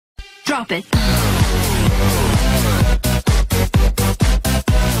Drop it.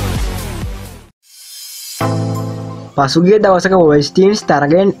 පසුගිය දවසක OSTs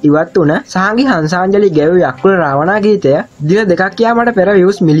තරගෙන් ඉවත් වුණ සහංගි හංසාංජලි ගැයූ යක්කුල රාවණා ගීතය දින දෙකක් යාමට පෙර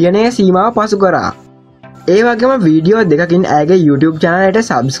views මිලියනයේ සීමාව පසු කරා. ඒ වගේම වීඩියෝ දෙකකින් ඇයගේ YouTube channel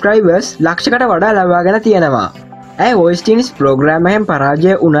එකට subscribers ලක්ෂයකට වඩා ලබාගෙන තියෙනවා. ඇය OSTs ප්‍රෝග්‍රෑම් එකෙන්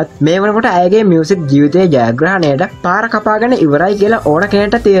පරාජය වුණත් මේ වෙනකොට ඇයගේ මියුසික් ජීවිතයේ ජයග්‍රහණයට පාර කපාගෙන ඉවරයි කියලා ඕන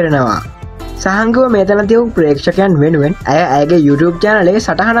කෙනෙක්ට තේරෙනවා. සහංගව මෙතන තියු ප්‍රේක්ෂකයන් වෙනුවෙන් ඇය ඇයගේ YouTube channel එකේ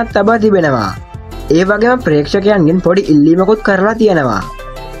සටහනක් තබා තිබෙනවා. ඒ වගේම ප්‍රේක්ෂකයන්ගෙන් පොඩි ඉල්ලීමකුත් කරලා තියෙනවා.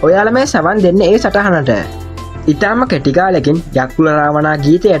 ඔයාලා මේ සවන් දෙන්න ඒ සටහනට. ඉතාම කෙටි කාලෙකින් යක්කුල රාවණා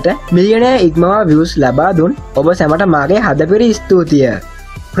ගීතයට මිලියනය ඉක්මවා views ලබා දුන් ඔබ සැමට මාගේ හදපිරි ස්තුතිය.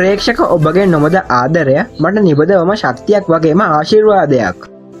 ප්‍රේක්ෂක ඔබගේ නොමද ආදරය මට නිබදවම ශක්තියක් වගේම ආශිර්වාදයක්.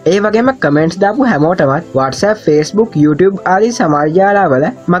 ඒ වගේම කමෙන්ට්ස් දාපු හැමෝටමත් WhatsApp, Facebook, YouTube ආදී සමාජ ජාලාවල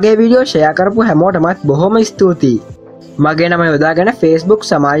මගේ වීඩියෝ ෂෙයා කරපු හැමෝටමත් බොහොම ස්තුතියි. මගේ නම යොදාගෙන Facebook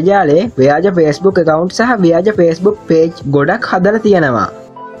සමාජ ජාලයේ ව්‍යාජ Facebook account සහ ව්‍යාජ Facebook page ගොඩක් හදලා තියෙනවා.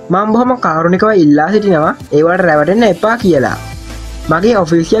 මම බොහොම කාරුණිකව ඉල්ලා සිටිනවා ඒවට රැවටෙන්න එපා කියලා. මගේ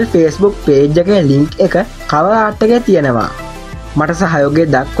official Facebook page එකේ link එක cover art එකේ තියෙනවා. මට සහයෝගය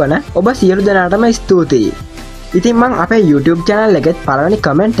දක්වන ඔබ සියලු දෙනාටම ස්තුතියි. ඉතින් මං අපේ YouTube channel එකෙත් පළවෙනි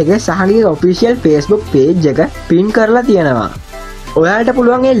comment එකේ සහංගිගේ official Facebook page එක pin කරලා තියෙනවා. ඔයාලට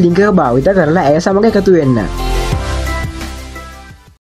පුළුවන් ඒ link එක භාවිත කරලා ඇය සමග එකතු වෙන්න.